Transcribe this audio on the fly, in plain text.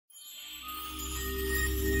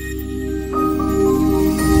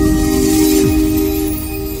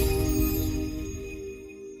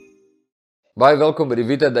Baie welkom by die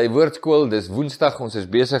Vita Day Woordskool. Dis Woensdag, ons is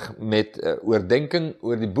besig met oordenking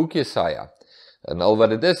oor die boek Jesaja. En al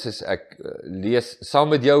wat dit is ek lees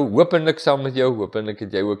saam met jou, hopelik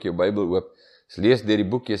het jy ook jou Bybel oop. Ons lees deur die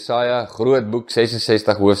boek Jesaja, groot boek,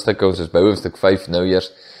 66 hoofstukke, ons is by hoofstuk 5 nou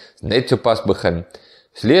eers, net so pas begin.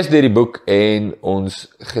 Ons lees deur die boek en ons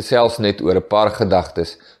gesels net oor 'n paar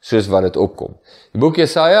gedagtes, soos wat dit opkom. Die boek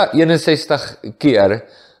Jesaja, 61 keer,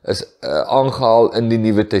 is aangehaal in die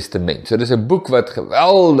Nuwe Testament. So dis 'n boek wat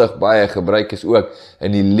geweldig baie gebruik is ook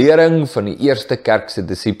in die lering van die eerste kerkse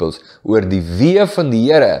disippels oor die weë van die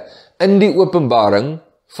Here in die openbaring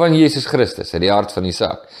van Jesus Christus, in die hart van die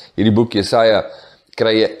saak. Hierdie boek Jesaja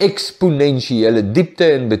kry 'n eksponensiële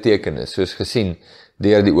diepte en betekenis, soos gesien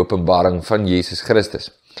deur die openbaring van Jesus Christus.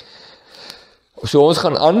 So ons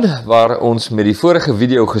gaan aan waar ons met die vorige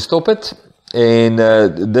video gestop het. En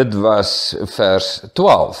dit was vers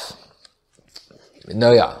 12.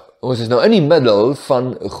 Nou ja, ons is nou in die middel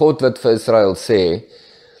van God wat vir Israel sê,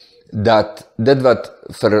 dat dit wat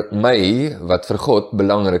vir my, wat vir God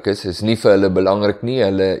belangrik is nie vir hulle belangrik nie,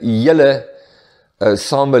 hulle hele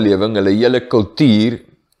samelewing, hulle hele kultuur,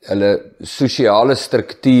 hulle sosiale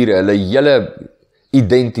strukture, hulle hele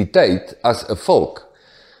identiteit as 'n volk,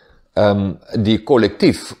 die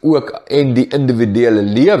kollektief ook en die individuele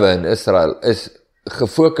lewe in Israel is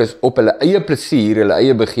gefokus op hulle eie plesier, hulle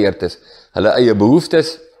eie begeertes, hulle eie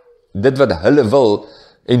behoeftes, dit wat hulle wil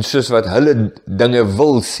en soos wat hulle dinge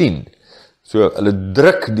wil sien. So hulle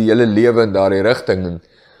druk die hele lewe in daardie rigting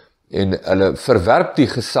en hulle verwerp die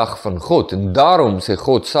gesag van God en daarom sê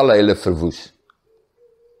God sal hy hulle verwoes.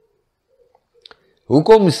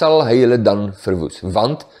 Hoekom sal hy hulle dan verwoes?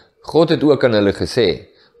 Want God het ook aan hulle gesê,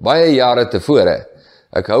 baie jare tevore,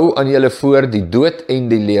 ek hou aan julle voor die dood en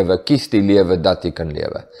die lewe, kies die lewe dat jy kan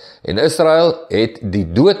lewe. En Israel het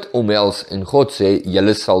die dood omhels en God sê,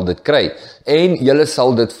 julle sal dit kry, en julle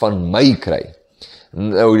sal dit van my kry.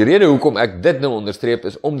 Nou die rede hoekom ek dit nou onderstreep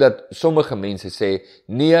is, omdat sommige mense sê,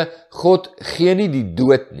 nee, God gee nie die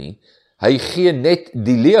dood nie, hy gee net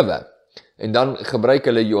die lewe. En dan gebruik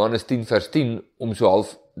hulle Johannes 10 vers 10 om so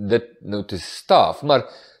half dit nou te staaf, maar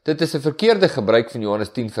dit is 'n verkeerde gebruik van Johannes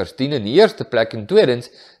 10 vers 10 in die eerste plek en tweedens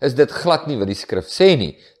is dit glad nie wat die skrif sê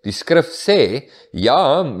nie. Die skrif sê,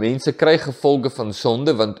 ja, mense kry gevolge van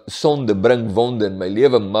sonde, want sonde bring wonde in my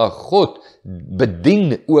lewe, maar God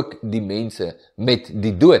bedien ook die mense met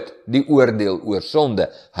die dood, die oordeel oor sonde.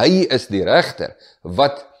 Hy is die regter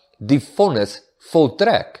wat die vonnis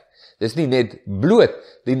voltrek. Dis nie net bloot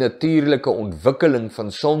die natuurlike ontwikkeling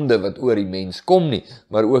van sonde wat oor die mens kom nie,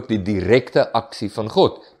 maar ook die direkte aksie van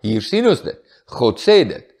God. Hier sien ons dit. God sê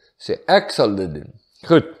dit. Sê ek sal dit doen.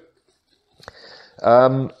 Goed.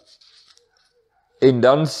 En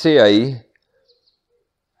dan sê hy,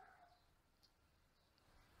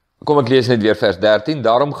 kom ek lees net weer vers 13,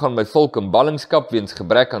 daarom gaan my volk in ballingskap weens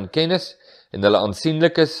gebrek aan kennis, en hulle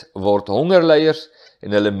aansienlikes word hongerleiers,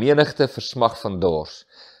 en hulle menigte versmag van dors.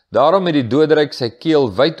 Daarom het die doderyk sy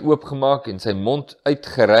keel wyd oopgemaak en sy mond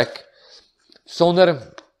uitgerek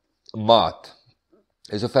sonder maat.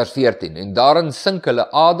 Dis op vers 14. En daarin sink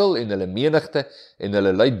hulle adel en hulle menigte en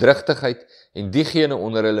hulle luidrigtigheid en diegene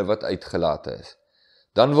onder hulle wat uitgelate is.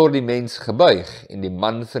 Dan word die mens gebuig en die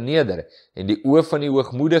man verneder en die oë van die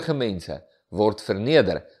hoogmoedige mense word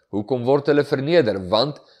verneder. Hoekom word hulle verneder?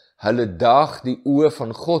 Want hulle daag die oë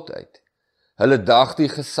van God uit. Hulle daag die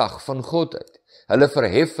gesag van God uit. Hulle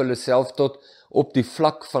verhef hulle self tot op die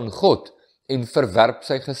vlak van God en verwerp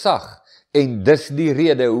sy gesag. En dis die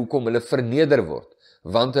rede hoekom hulle verneder word.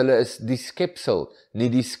 Want hulle is die skepsel, nie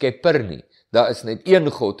die skepper nie. Daar is net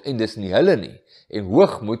een God en dis nie hulle nie. En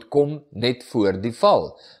hoogmoed kom net voor die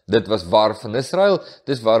val. Dit was waar van Israel,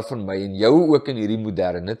 dis waar van my en jou ook in hierdie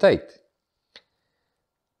moderne tyd.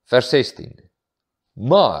 Vers 16.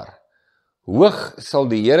 Maar hoog sal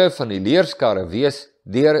die Here van die leerskare wees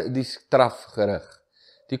deur die strafgerig.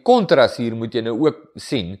 Die kontras hier moet jy nou ook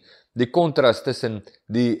sien, die kontras tussen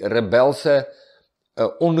die rebelse,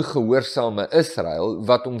 ongehoorsame Israel,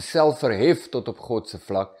 wat homself verhef tot op God se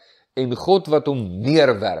vlak, en God wat hom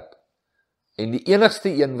neerwerp. En die enigste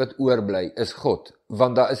een wat oorbly is God,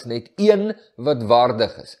 want daar is net een wat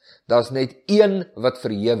waardig is, daar is net een wat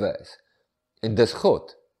verhewe is, en dis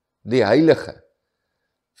God, die heilige,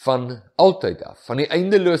 van altyd af, van die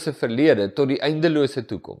eindelose verlede tot die eindelose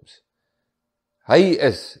toekoms. Hy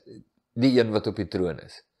is die een wat op die troon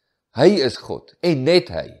is. Hy is God, en net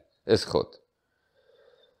hy is God.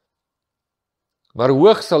 Maar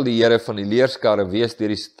hoog sal die Here van die leerskare wees deur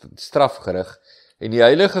die strafgerig, en die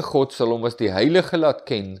heilige God sal hom as die heilige laat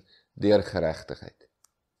ken deur geregtigheid.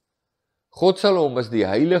 God sal hom as die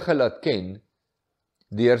heilige laat ken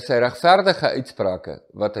deur sy regverdige uitsprake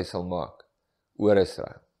wat hy sal maak oor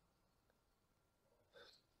Israel.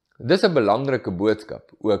 Dis 'n belangrike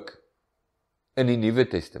boodskap ook in die Nuwe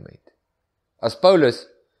Testament. As Paulus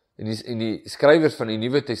en die skrywers van die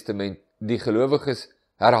Nuwe Testament die gelowiges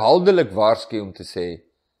herhaaldelik waarsku om te sê,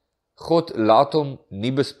 God laat hom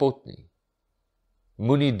nie bespot nie,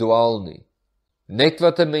 moenie dwaal nie, net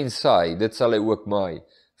wat 'n mens saai, dit sal hy ook maai,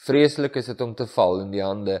 vreeslik is dit om te val in die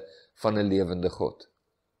hande van 'n lewende God.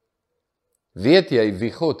 Weet jy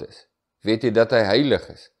wie God is? Weet jy dat hy heilig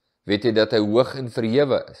is? Weet jy dat hy hoog en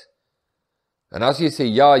verhewe is? En as jy sê,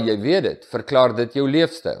 ja, jy weet dit, verklaar dit jou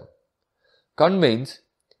leefstyl. Kan mens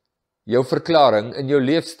jou verklaring in jou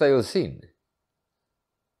leefstyl sien?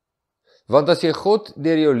 Want as jy God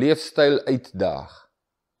deur jou leefstyl uitdaag,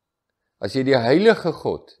 as jy die heilige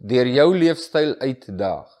God deur jou leefstyl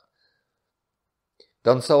uitdaag,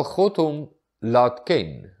 dan sal God hom laat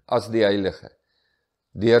ken as die heilige,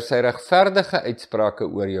 deur sy regverdige uitsprake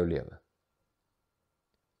oor jou lewe.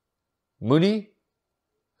 Moenie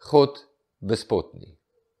God bespot nie.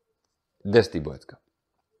 Dis die boodskap.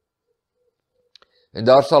 En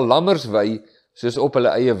daar sal lammers wei soos op hulle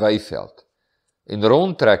eie weiveld, en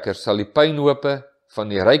rondtrekkers sal die pynhope van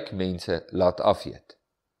die ryk mense laat afeet.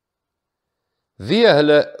 Wee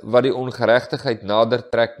hulle wat die ongeregtigheid nader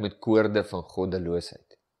trek met koorde van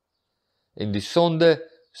goddeloosheid, en die sonde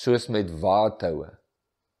soos met waatoue.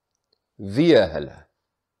 Wee hulle.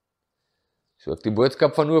 So ook die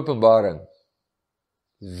boodskap van Openbaring.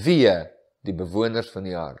 Wee die bewoners van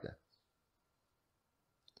die aarde.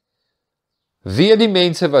 Wee die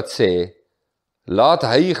mense wat sê, laat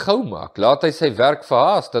hy gou maak, laat hy sy werk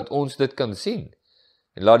verhaas, dat ons dit kan sien,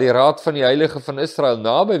 en laat die raad van die heilige van Israel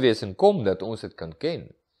naby wees en kom, dat ons dit kan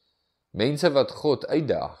ken. Mense wat God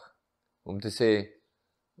uitdaag, om te sê,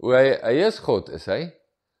 hy is God, is hy?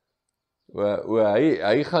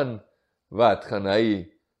 Hy gaan, wat, gaan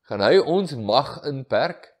hy ons mag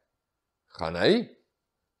inperk? Kan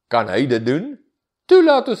hy dit doen? Toe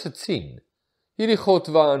laat ons dit sien. Hierdie God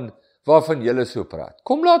waarvan julle so praat.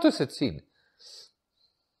 Kom laat ons dit sien.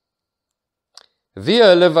 Wie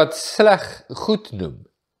hulle wat sleg goed noem,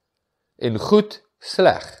 en goed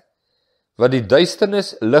sleg, wat die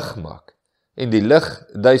duisternis lig maak, en die lig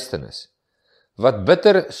duisternis, wat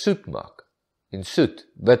bitter soet maak, en soet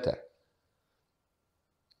bitter.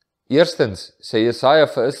 Eerstens sê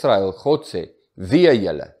Jesaja vir Israel, God sê, wee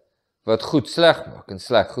julle, wat goed sleg maak, en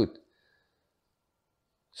sleg goed.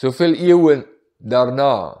 Soveel eeue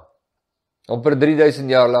daarna, amper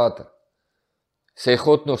 3000 jaar later, sê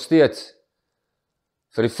God nog steeds,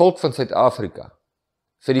 vir die volk van Suid-Afrika,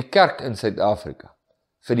 vir die kerk in Suid-Afrika,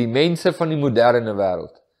 vir die mense van die moderne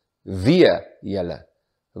wêreld, wee julle,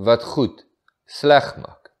 wat goed sleg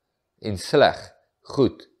maak, en sleg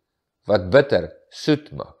goed, wat bitter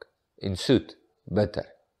soet maak, en soet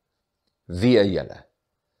bitter. Wee julle.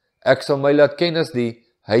 Ek sal my laat ken as die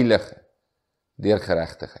heilige, deur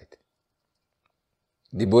geregtigheid.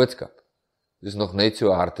 Die boodskap is nog net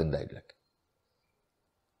so hard en duidelik.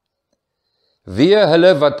 Wee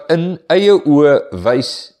hulle wat in eie oë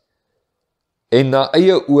wys en na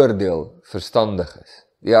eie oordeel verstandig is,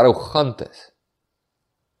 die arrogant is.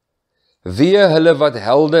 Wee hulle wat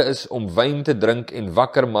helde is om wyn te drink en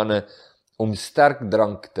wakker manne om sterk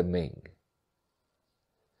drank te meng.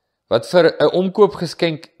 Wat vir 'n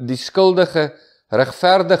omkoopgeskenk die skuldige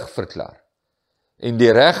regverdig verklaar en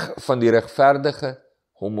die reg van die regverdige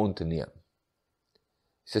hom ontneem.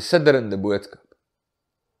 Dis 'n sidderende boodskap.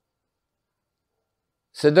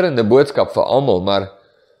 Sidderende boodskap vir almal, maar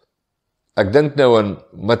ek dink nou aan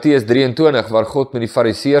Matteus 23 waar God met die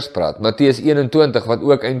Fariseërs praat, Matteus 21 wat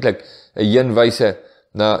ook eintlik 'n heenwyse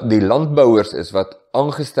na die landbouers is wat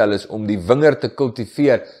aangestel is om die wingerd te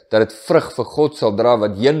kultiveer, dat dit vrug vir God sal dra,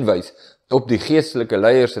 wat heenwys op die geestelike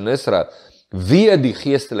leiers in Israel. Wee die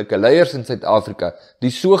geestelike leiers in Suid-Afrika,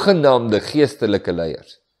 die sogenaamde geestelike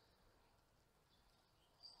leiers,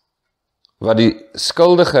 wat die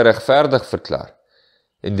skuldige regverdig verklaar,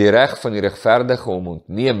 en die reg van die regverdige hom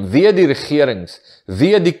ontneem. Wee die regerings,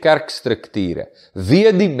 wee die kerkstrukture,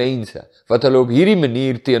 wee die mense, wat hulle op hierdie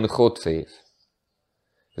manier teen God verhef.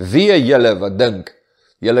 Wee julle wat dink,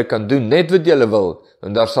 julle kan doen net wat julle wil,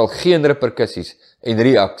 en daar sal geen reperkusies en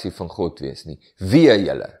reaksie van God wees nie. Wee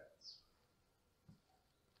julle.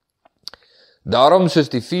 Daarom soos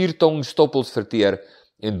die 4 tong stoppels verteer,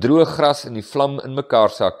 en droë gras in die vlam in mekaar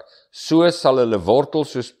sak, so sal hulle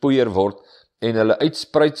wortels soos poeier word, en hulle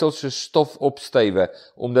uitspruitsel soos stof opstywe,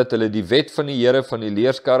 omdat hulle die wet van die Here van die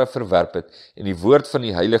leerskare verwerp het, en die woord van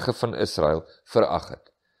die heilige van Israel verag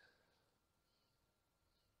het.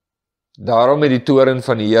 Daarom het die toorn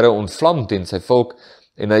van die Here ontvlam teen sy volk,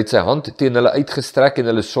 en hy het sy hand teen hulle uitgestrek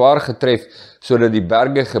en hulle swaar getref, sodat die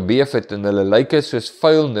berge gebeef het en hulle lyke soos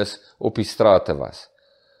vuilnis op die strate was.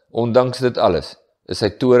 Ondanks dit alles, is sy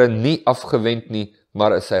toren nie afgewend nie,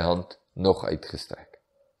 maar is sy hand nog uitgestrek.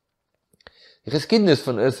 Die geskiedenis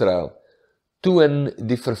van Israel toon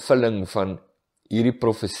die vervulling van hierdie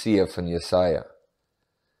profeseë van Jesaja.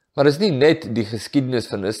 Maar is nie net die geskiedenis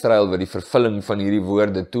van Israel wat die vervulling van hierdie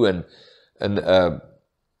woorde toon in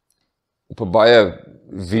op 'n baie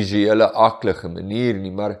visuele, aklige manier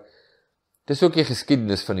nie, maar dit is ook die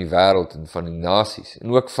geskiedenis van die wêreld en van die nasies,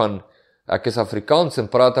 en ook van, ek is Afrikaans en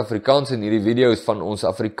praat Afrikaans in hierdie video's van ons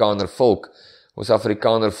Afrikaner volk. Ons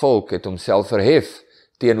Afrikaner volk het homself verhef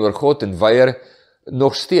teenoor God en weier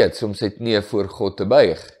nog steeds om sy knieë voor God te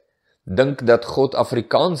buig. Dink dat God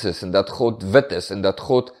Afrikaans is en dat God wit is en dat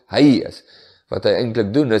God hy is. Wat hy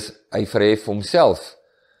eintlik doen is, hy verhef homself.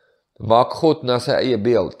 Maak God na sy eie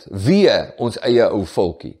beeld. Wee ons eie ou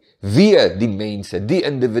volkie. Wee die mense, die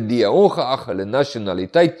individue, ongeag hulle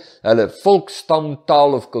nasionaliteit, hulle volk, stam,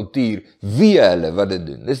 taal of kultuur, wee hulle wat dit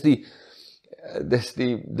doen. Dis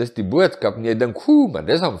die boodskap, en jy dink, maar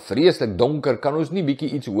dis dan vreeslik donker, kan ons nie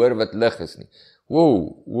bietjie iets hoor wat lig is nie.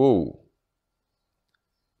 Wow.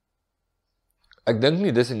 Ek dink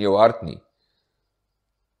nie dis in jou hart nie.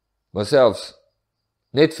 Maar selfs,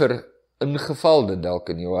 net vir ingeval dit dalk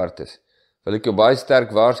in jou hart is, wil ek jou baie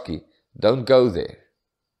sterk waarsku, don't go there.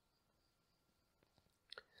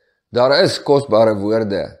 Daar is kosbare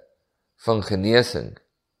woorde van genesing,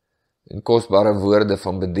 en kosbare woorde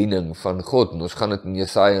van bediening van God, en ons gaan dit in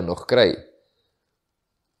Jesaja nog kry.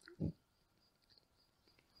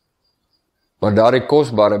 Maar daardie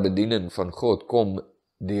kosbare bediening van God kom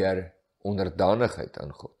deur onderdanigheid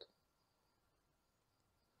aan God.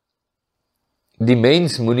 Die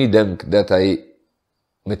mens moenie dink dat hy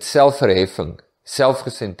met selfverheffing,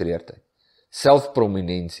 selfgesentreerdheid,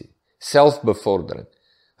 selfprominensie, selfbevordering,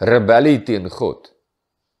 rebellie teen God,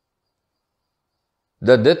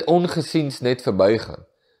 dat dit ongesiens net verbygaan,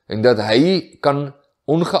 en dat hy kan,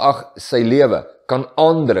 ongeag sy lewe, kan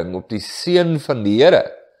aandring op die seën van die Here.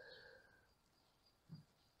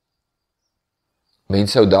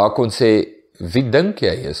 Mense sou daar kon sê, wie dink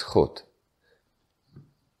jy is God?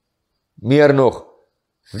 Meer nog,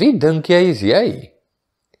 wie dink jy is jy?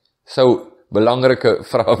 Sou belangrike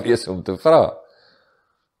vraag wees om te vra.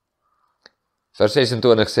 Vers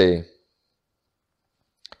 26 sê,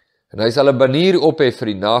 en hy sal 'n banier ophef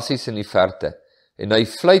vir die nasies in die verte, en hy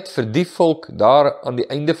fluit vir die volk daar aan die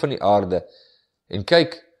einde van die aarde, en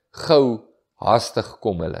kyk, gou, haastig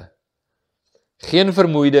kom hulle. Geen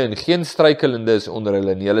vermoeide en geen struikelende is onder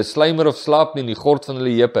hulle nie, hulle slymer of slaap nie, en die gord van hulle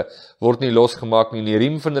heupe word nie losgemaak nie, en die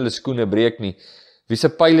riem van hulle skoene breek nie, wie se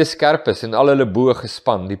pyle skerp is en al hulle boë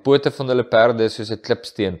gespan, die pote van hulle perde is soos 'n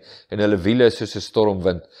klipsteen, en hulle wiele is soos 'n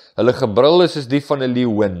stormwind, hulle gebrul is soos die van 'n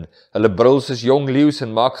leeuwin, hulle brul soos jong leeu's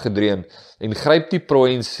en maak gedreun, en gryp die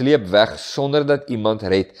prooi en sleep weg, sonder dat iemand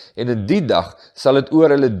red, en in die dag sal dit oor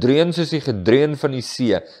hulle dreun soos die gedreun van die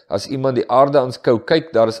see, as iemand die aarde aanskou,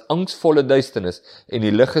 kyk, daar is angsvolle duisternis, en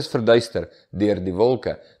die lig is verduister deur die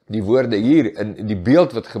wolke. Die woorde hier, in die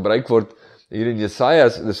beeld wat gebruik word, hier in Jesaja,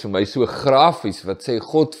 is vir my so grafies, wat sê,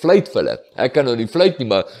 God fluit vir hulle. Ek kan nou nie fluit nie,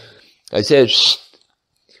 maar hy sê, sst,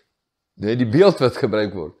 nee, die beeld wat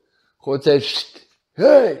gebruik word. God sê, sst,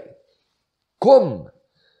 hey, kom.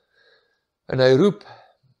 En hy roep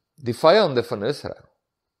die vyande van Israel,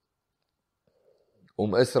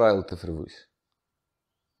 om Israel te verwoes.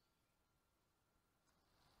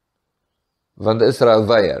 Want Israel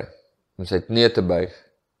weier, om sy knie te buig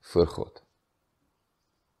voor God.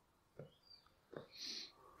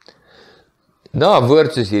 Na 'n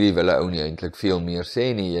woord soos hierdie wil 'n ou nie eintlik veel meer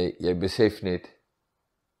sê nie, jy besef net,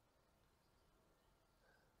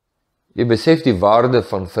 jy besef die waarde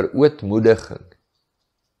van verootmoediging.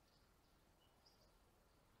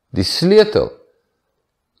 Die sleutel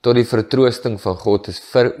tot die vertroosting van God is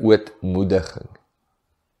verootmoediging.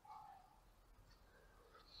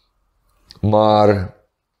 Maar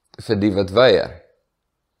vir die wat weier,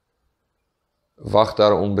 wag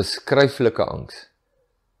daar onbeskryflike angs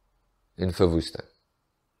en verwoesting.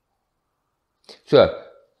 So,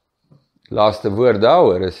 laaste woord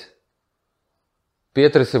daaroor is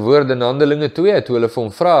Petrus se woorde in Handelinge 2, toe hulle vir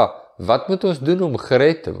hom vra, wat moet ons doen om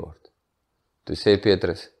gered te word? Toe sê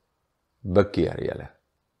Petrus, bekeer julle.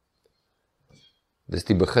 Dis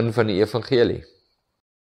die begin van die evangelie.